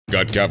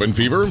Got cabin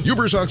fever?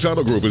 UBERSOX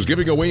Auto Group is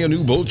giving away a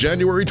new boat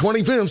January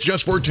 25th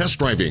just for test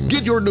driving.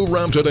 Get your new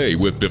Ram today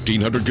with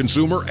 $1,500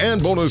 consumer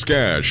and bonus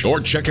cash. Or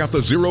check out the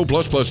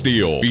 0++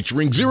 deal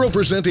featuring 0%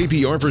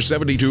 APR for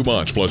 72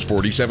 months plus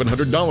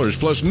 $4,700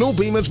 plus no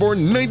payments for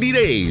 90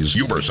 days.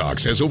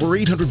 UBERSOX has over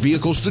 800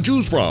 vehicles to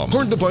choose from.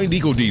 Hard to find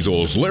eco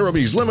diesels,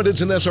 Larrabees,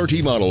 Limiteds, and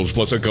SRT models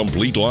plus a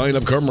complete line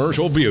of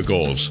commercial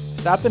vehicles.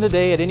 Stop in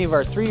today at any of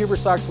our 3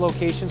 UBERSOX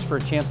locations for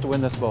a chance to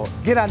win this boat.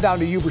 Get on down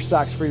to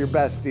UBERSOX for your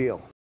best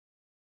deal.